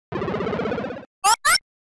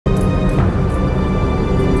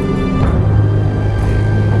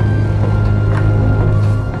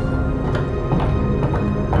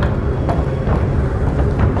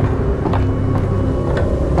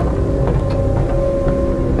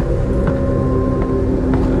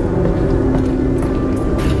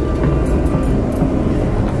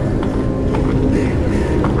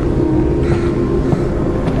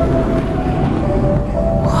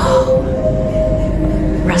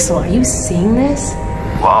Russell, are you seeing this?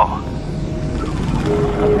 Whoa.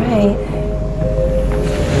 All right.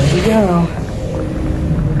 Here we go.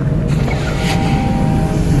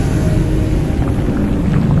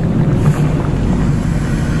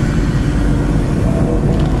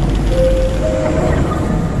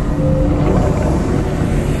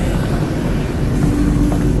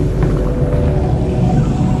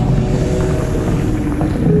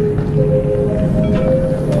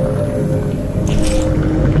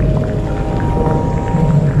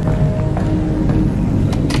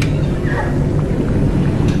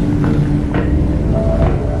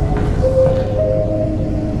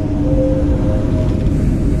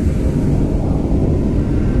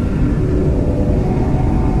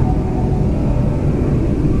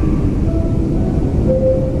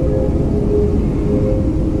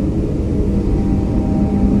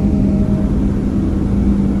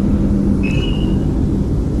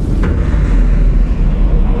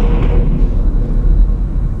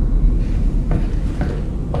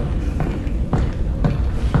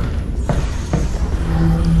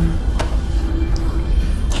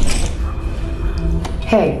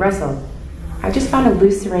 Hey, Russell, I just found a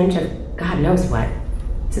loose syringe of God knows what.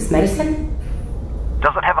 Is this medicine?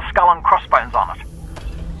 Does it have a skull and crossbones on it?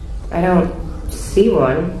 I don't see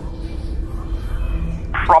one.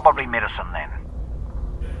 Probably medicine then.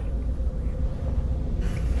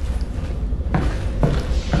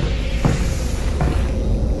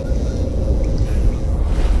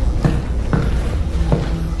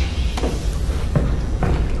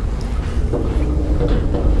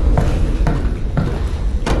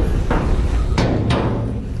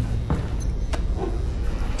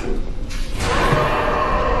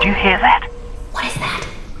 Do you hear that? What is that?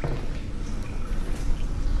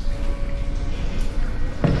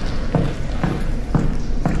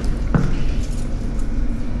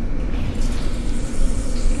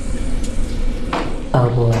 Oh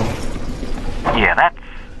boy. Yeah,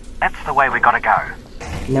 that's the way we gotta go.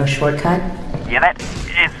 No shortcut? Yeah, that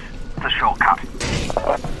is the shortcut.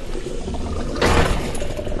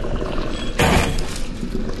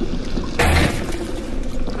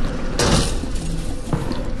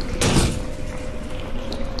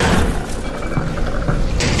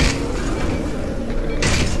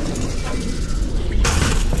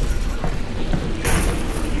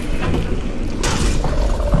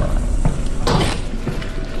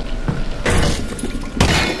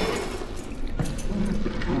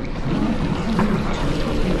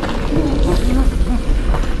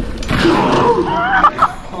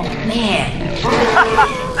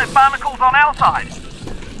 There's barnacles on our side.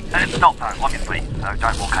 And it's not though, obviously, so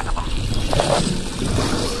don't walk under them.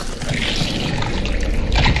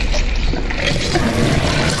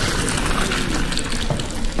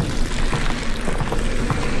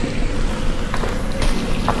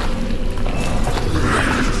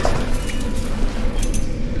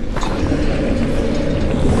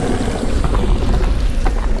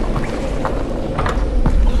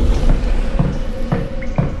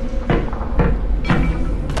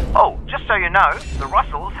 So you know, the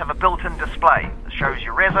Russells have a built-in display that shows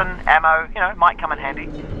your resin, ammo, might come in handy.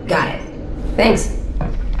 Got it. Thanks.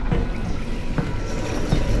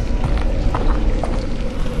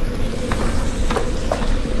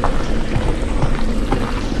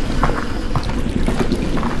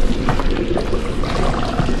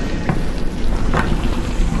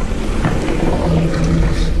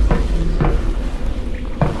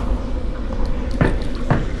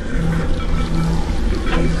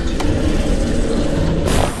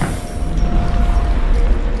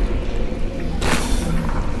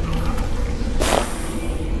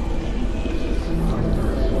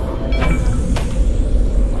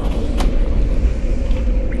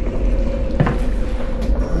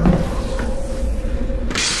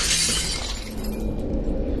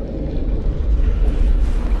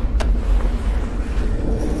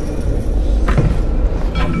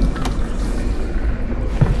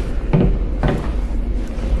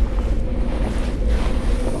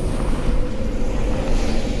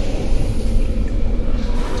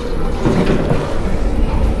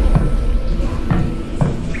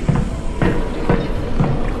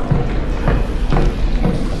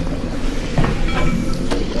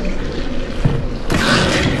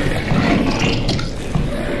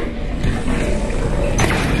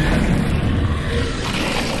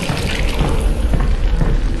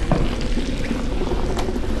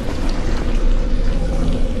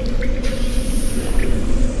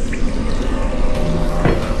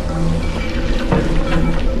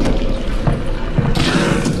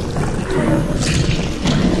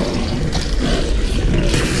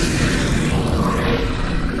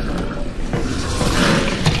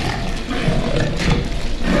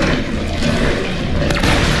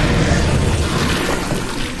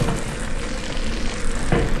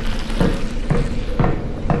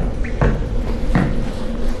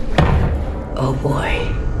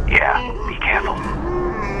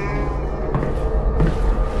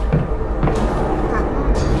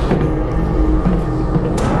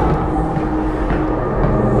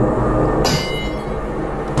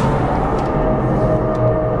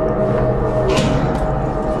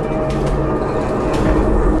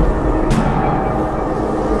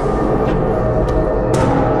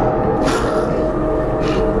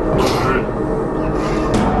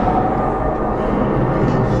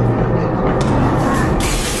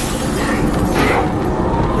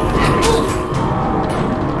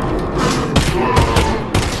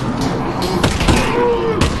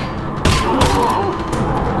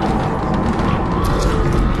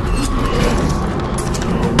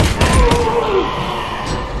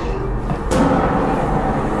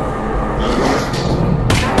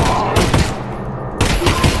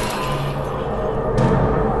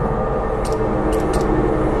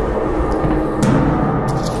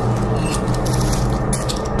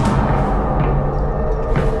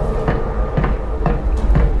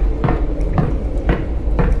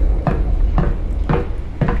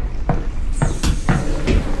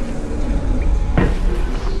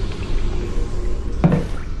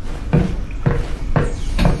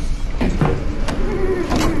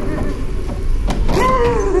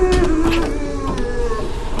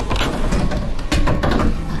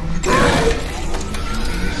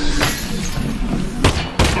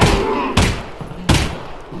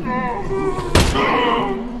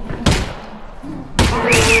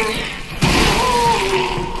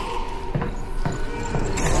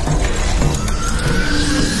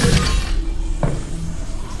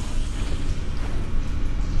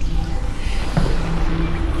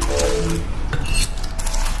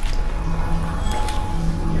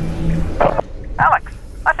 Alyx,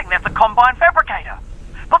 I think that's a combine fabricator.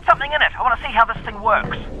 Put something in it. I want to see how this thing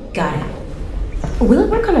works. Got it. Will it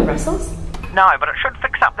work on the Russells? No, but it should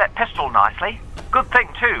fix up that pistol nicely. Good thing,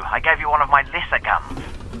 too. I gave you one of my lesser guns.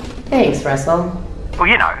 Thanks, Russell. Well,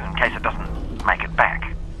 you know, in case it doesn't make it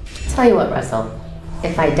back. Tell you what, Russell.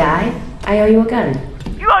 If I die, I owe you a gun.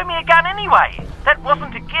 You owe me a gun anyway. That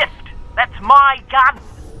wasn't a gift. That's my gun.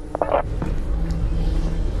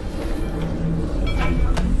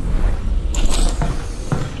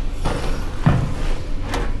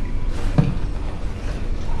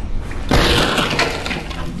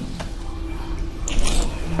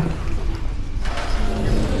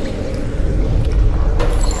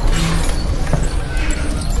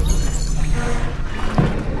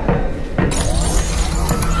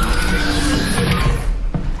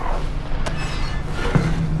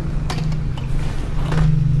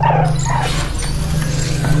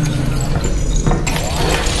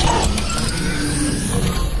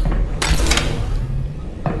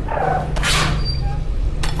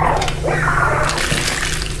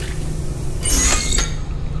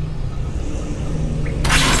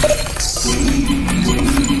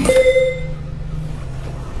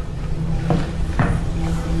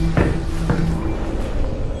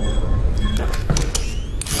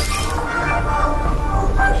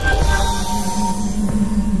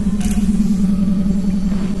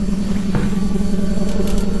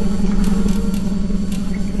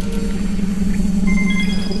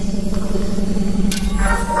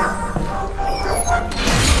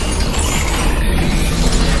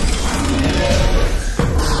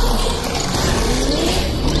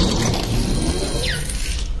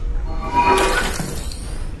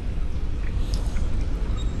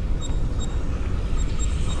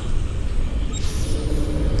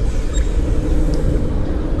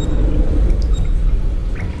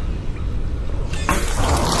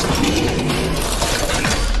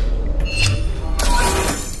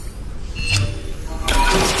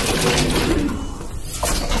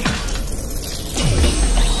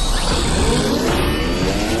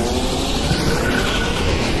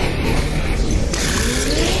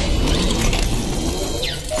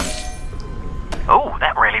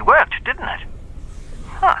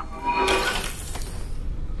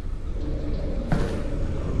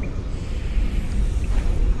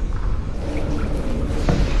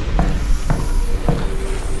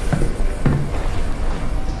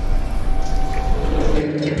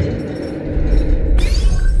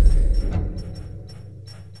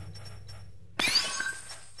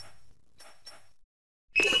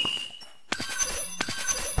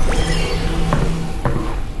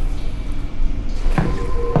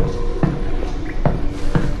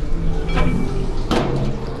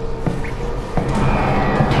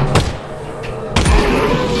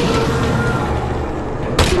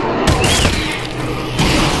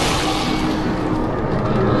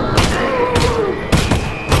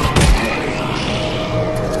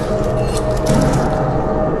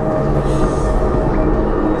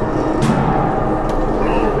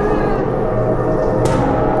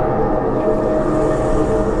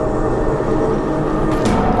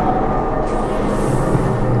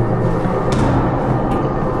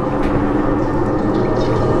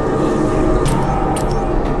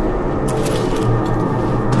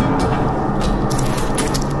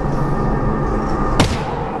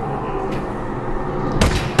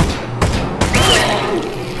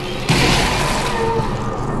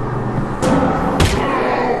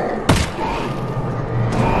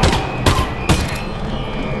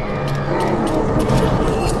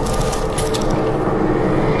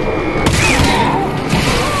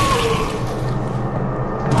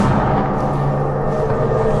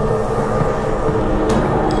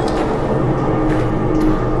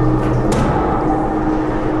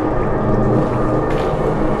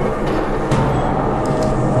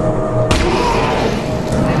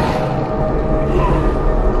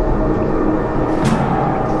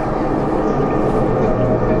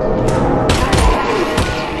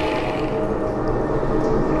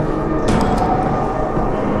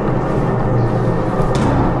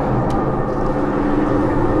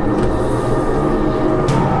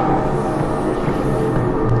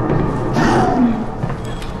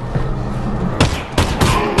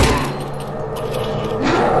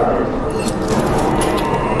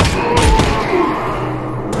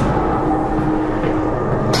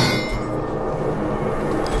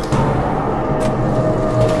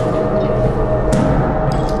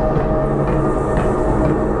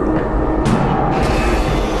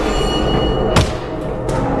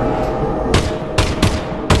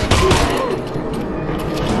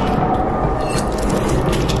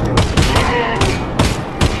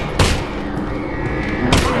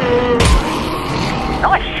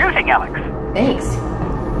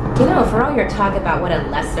 talk about what a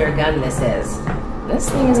lesser gun this is. This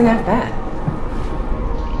thing isn't half bad.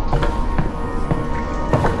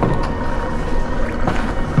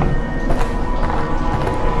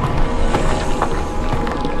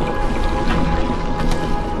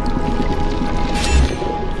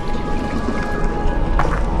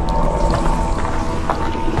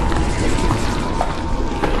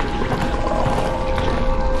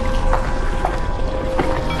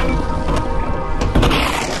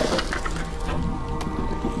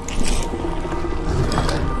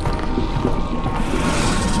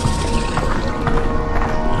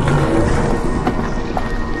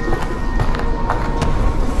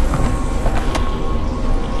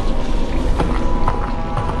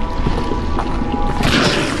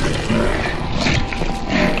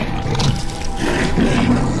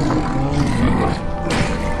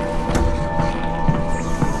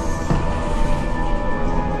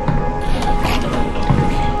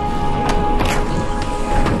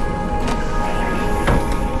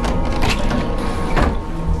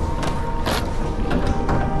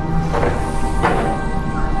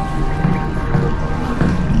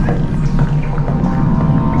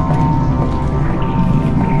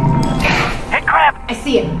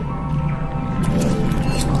 See it.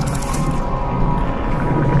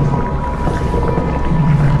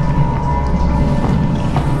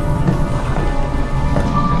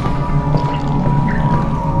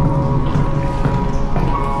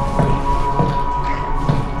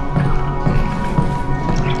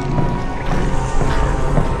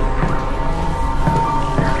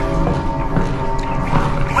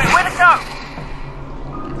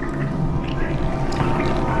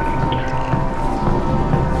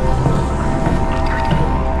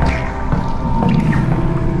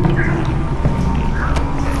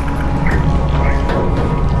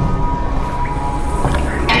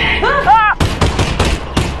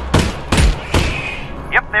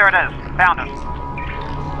 Found it.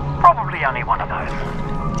 Probably only one of those.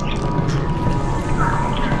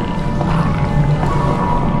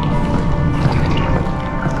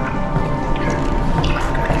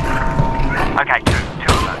 Okay,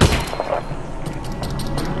 two of those.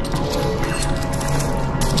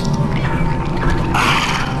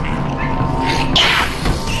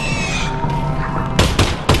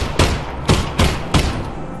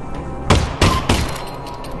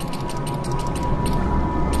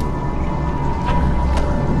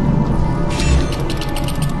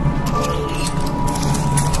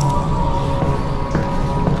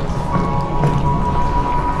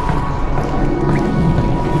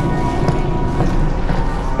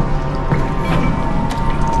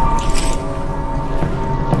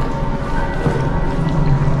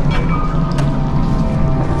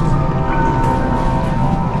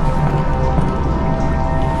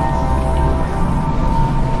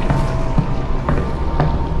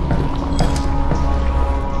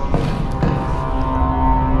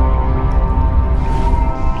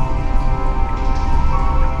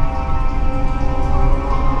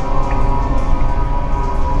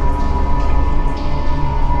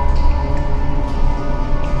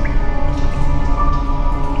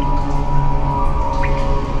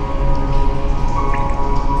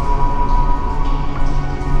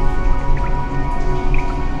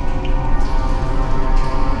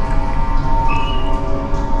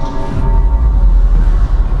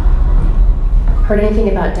 Heard anything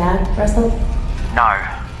about Dad, Russell? No.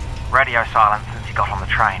 Radio silence since he got on the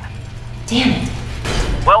train. Damn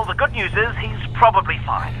it. Well, the good news is he's probably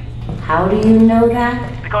fine. How do you know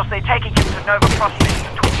that? Because they're taking him to Nova Prospect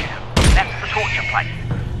to torture him. That's the torture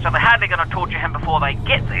place. So they're hardly going to torture him before they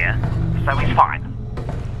get there, so he's fine.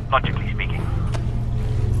 Logically speaking.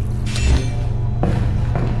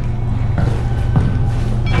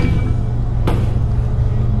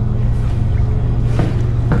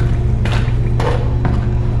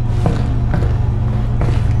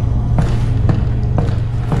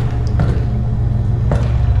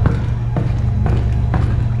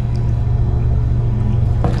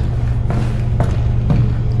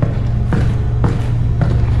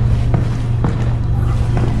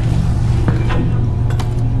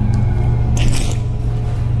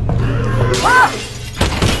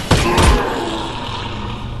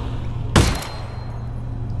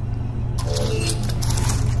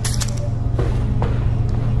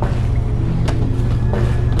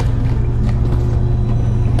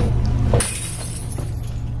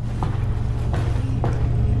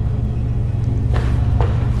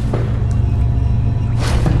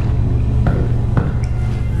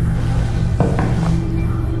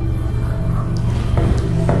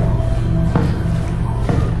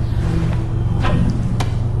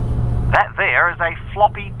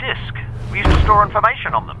 store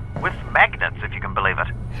information on them, with magnets, if you can believe it.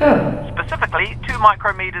 Huh. Specifically, 2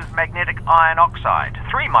 micrometers magnetic iron oxide,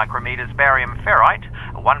 3 micrometers barium ferrite,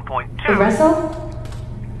 1.2... Russell?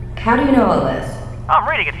 How do you know all this? I'm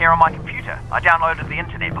reading it here on my computer. I downloaded the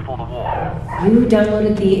internet before the war. You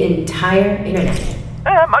downloaded the entire internet?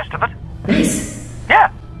 Most of it. Nice.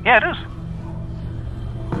 Yeah, it is.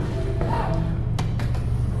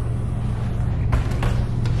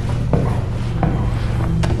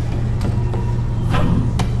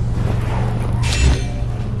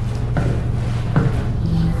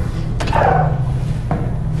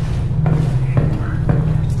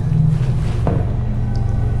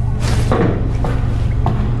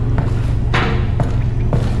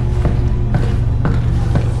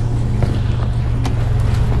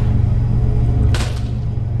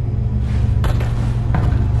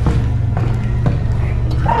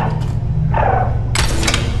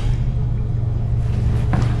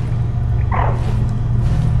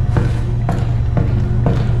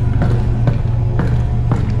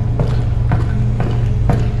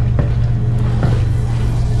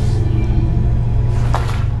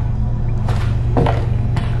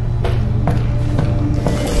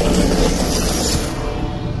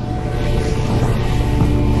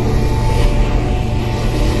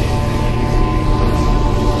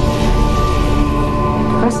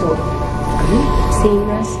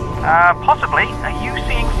 Possibly. Are you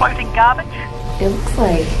seeing floating garbage? It looks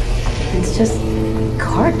like it's just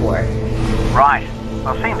cardboard. Right.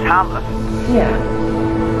 Well, seems harmless.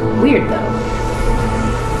 Yeah. Weird, though.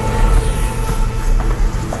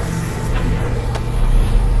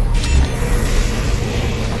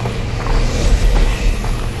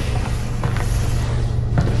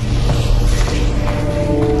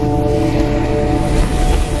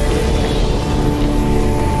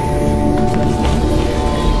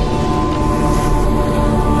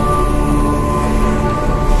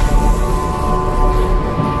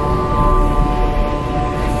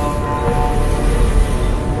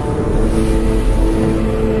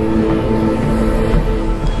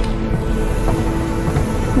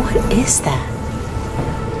 What is that?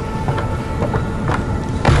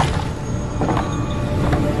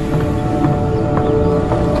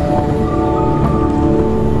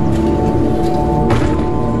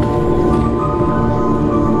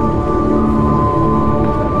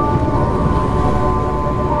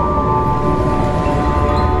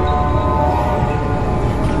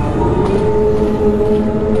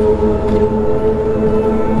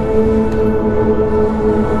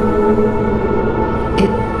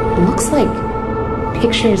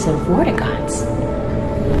 Pictures of vortigons.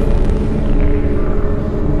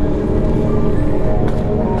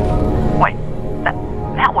 Wait,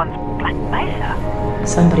 that one's Black Mesa.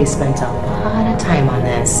 Somebody spent a lot of time on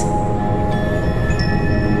this.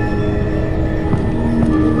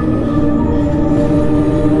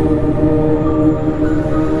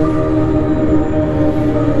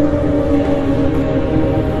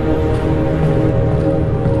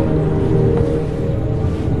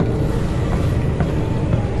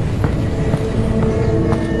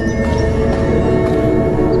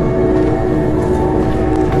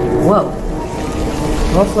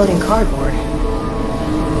 More floating cardboard.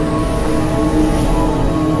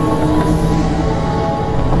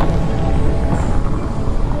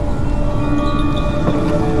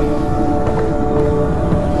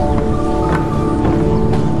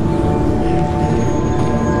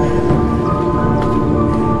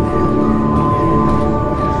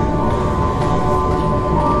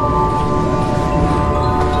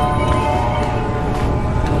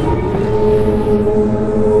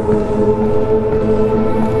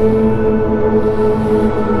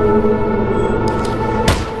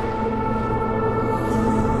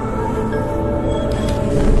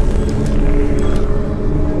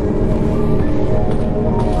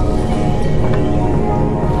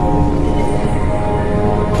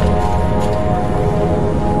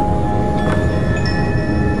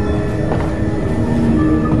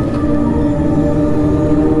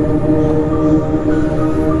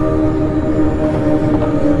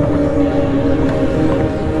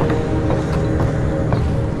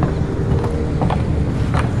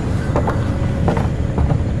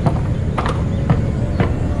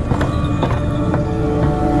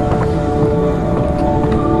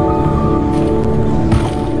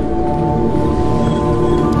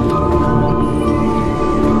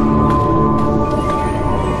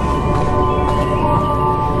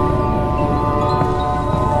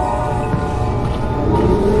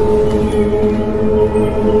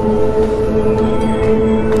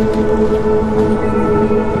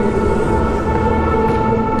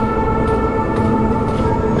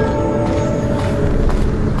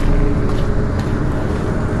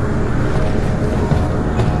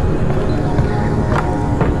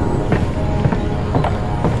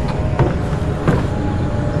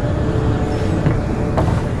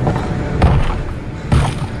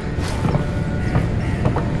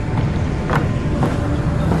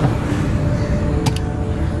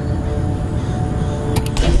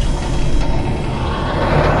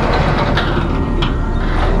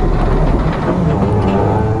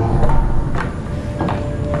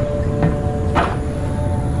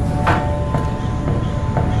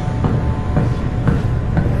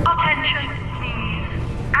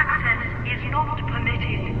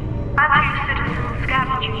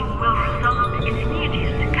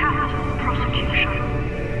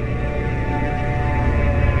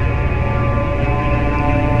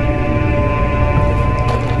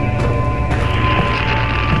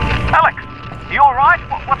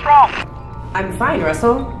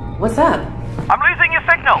 Russell. What's up? I'm losing your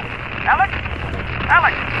signal. Alyx?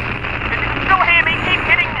 Alyx? If you can still hear me, keep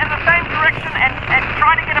heading in the same direction and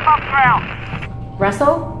try to get above ground.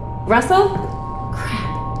 Russell? Russell?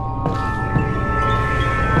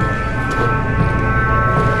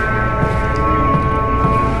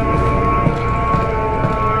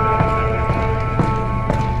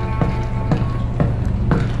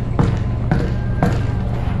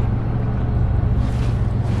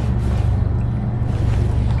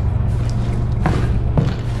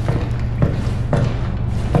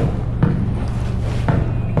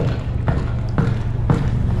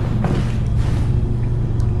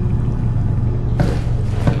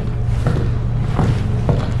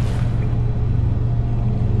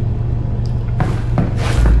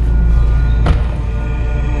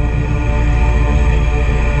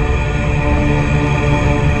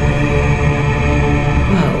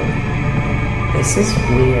 This is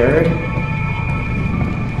weird.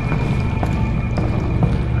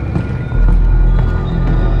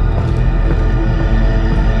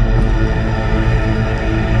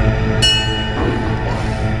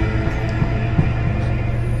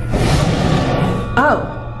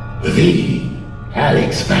 Oh. The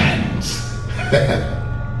Alyx fans.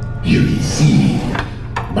 You received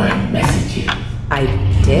my messages. I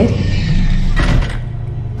did?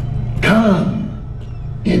 Come,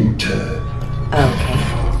 enter. Okay,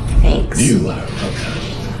 thanks. You are welcome.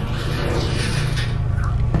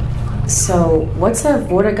 So, what's a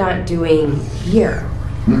Vortigaunt doing here?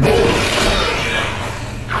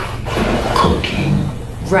 Cooking.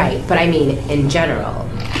 Right, but I mean in general.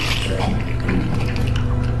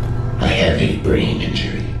 I have a brain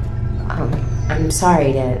injury. I'm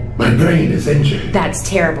sorry to... My brain is injured. That's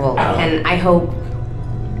terrible, Ow. and I hope...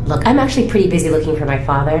 Look, I'm actually pretty busy looking for my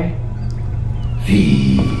father.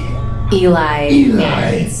 Eli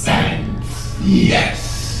Vance.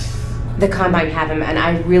 Yes. The Combine have him, and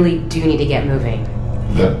I really do need to get moving.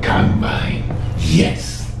 The Combine.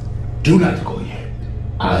 Yes. Do not go yet.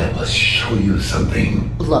 I must show you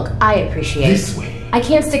something. Look, I appreciate it. This way. I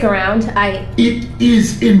can't stick around. It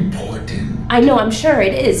is important. I know, I'm sure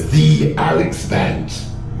it is. The Alyx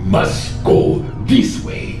Vance must go this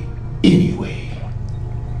way anyway.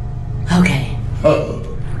 Okay. Oh.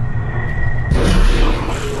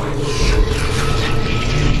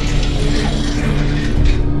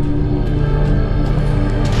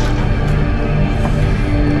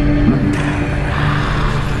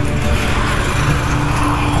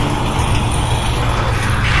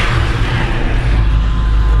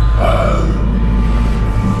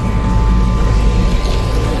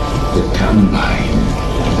 The Combine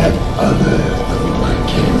have other of my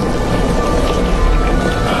kin.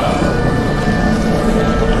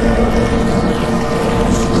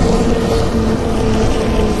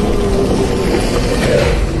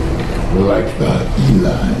 Like the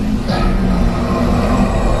Eli family,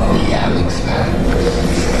 the Alyx family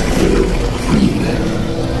will free them.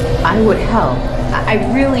 I would help. I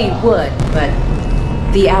really would, but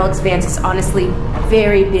the Alyx Vance is honestly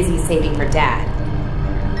very busy saving her dad.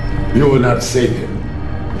 You will not save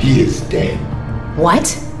him. He is dead.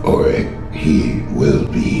 What? Or he will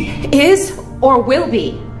be. Is or will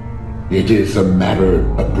be? It is a matter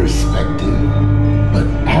of perspective. But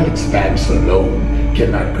Alyx Vance alone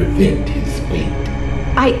cannot prevent his fate.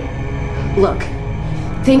 Look,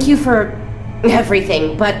 thank you for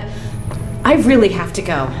everything, but I really have to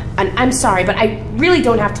go. And I'm sorry, but I really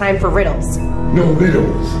don't have time for riddles. No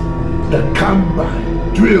riddles. The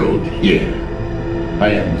Combine drilled here. I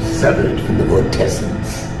am severed from the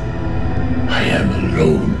vortessence. I am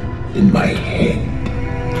alone in my head.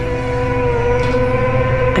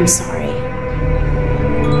 I'm sorry.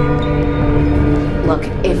 Look,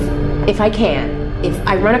 if I can, if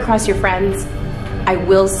I run across your friends, I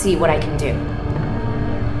will see what I can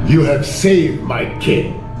do. You have saved my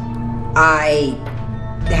kid. I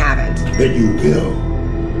haven't. Then you will.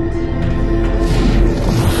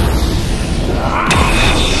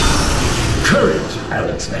 Courage,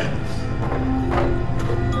 Alyx Vance.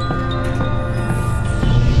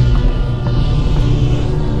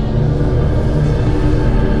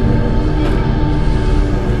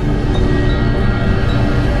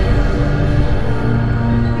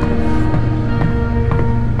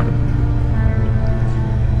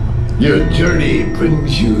 Your journey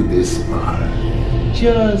brings you this far.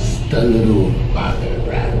 Just a little farther,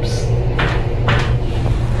 perhaps.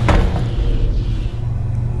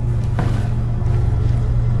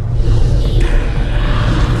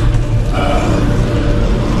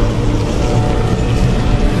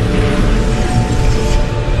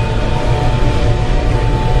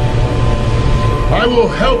 I will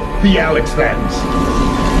help the Alyx lands.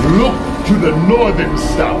 Look to the northern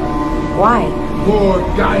star. Why? For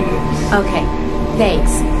guidance. Okay,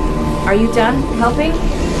 thanks. Are you done helping?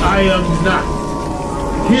 I am not.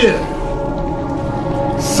 Here.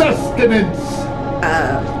 Sustenance.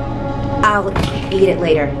 I'll eat it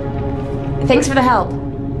later. Thanks for the help.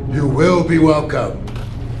 You will be welcome.